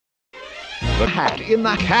The hat in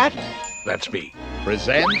the hat That's me.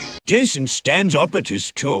 presents Jason stands up at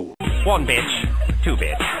his toe. One bitch, two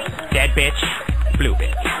bitch, dead bitch, blue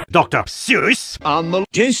bitch. Dr. Seuss on the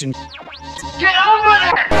Jason. Get over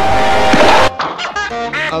there!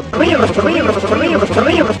 A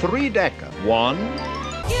three-decker. One,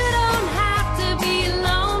 You don't have to be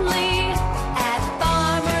lonely at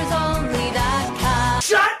farmersonly.com.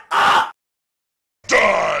 Shut up!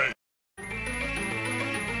 Die!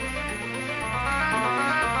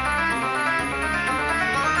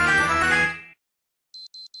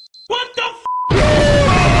 What the f?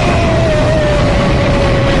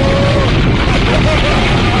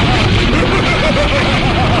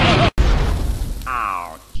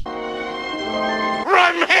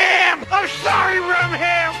 Rumham! I'm sorry,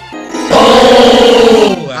 Rumham!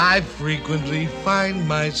 I frequently find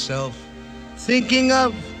myself thinking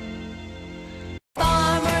of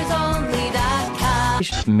farmersonly.com.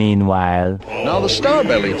 Meanwhile, Now the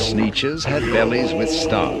star-bellied Sneetches had bellies with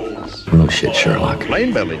stars. No shit, Sherlock.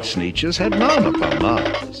 Plain-bellied Sneetches had none upon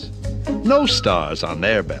Mars. No stars on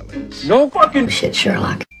their bellies. Shit,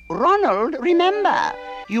 Sherlock. Ronald, remember,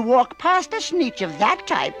 you walk past a Sneetch of that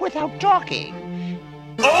type without talking.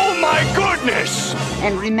 Oh my goodness!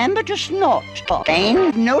 And remember to snort.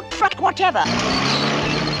 Pain, no truck, whatever.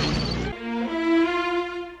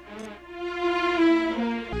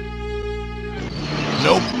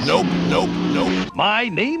 Nope. My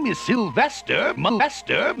name is Sylvester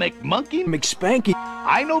McMonkey McSpanky.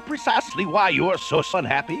 I know precisely why you're so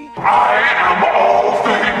unhappy. I am all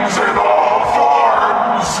things in all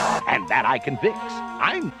forms. And that I can fix.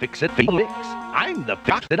 I'm Fix-It Felix. I'm the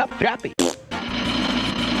fix-it-up trappy.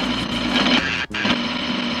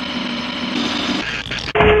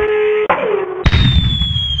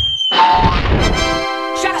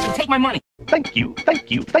 shut up and take my money. Thank you.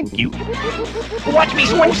 Watch me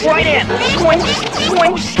swing right in. Swing.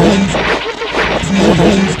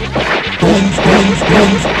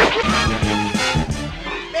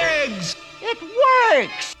 eggs. It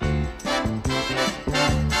works!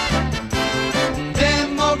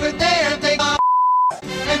 Them over there, they got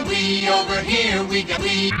and we over here, we got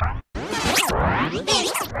we.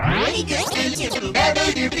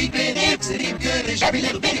 Shabby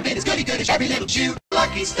little bitty bit is goody goody, shabby little shoe.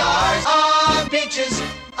 Lucky stars on beaches,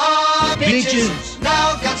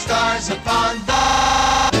 now got stars upon the.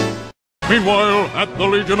 Meanwhile, at the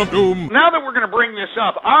Legion of Doom. Now that we're going to bring this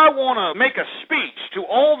up, I want to make a speech to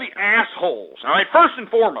all the assholes. All right, first and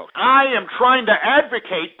foremost, I am trying to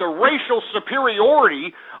advocate the racial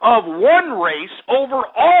superiority of one race over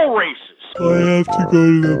all races.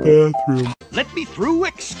 Let me through.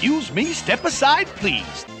 Excuse me. Step aside,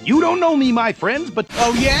 please. You don't know me, my friends, but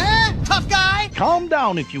Oh yeah? Tough guy? calm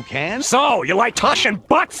down if you can. So, you like toshing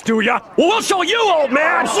butts, do ya? Well, we'll show you, old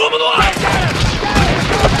man.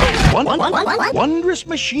 Wondrous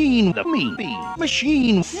machine, the me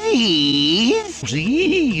machine.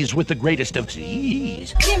 Z's with the greatest of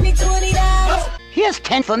Z's. Give me $20. Here's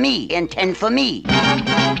 10 for me and 10 for me.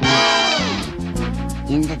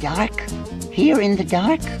 In the dark? Here in the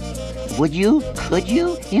dark? Would you? Could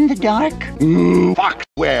you? In the dark? Fuck,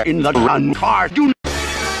 where in the run car do.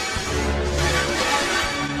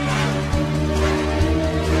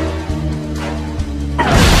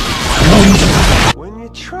 When you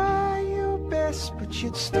try your best, but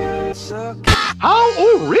you'd still suck.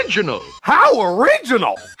 How original! How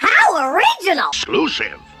original! How original!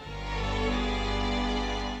 Exclusive.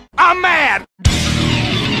 I'm mad!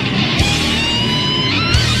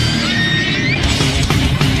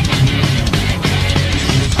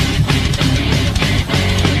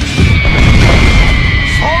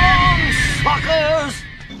 Suckers!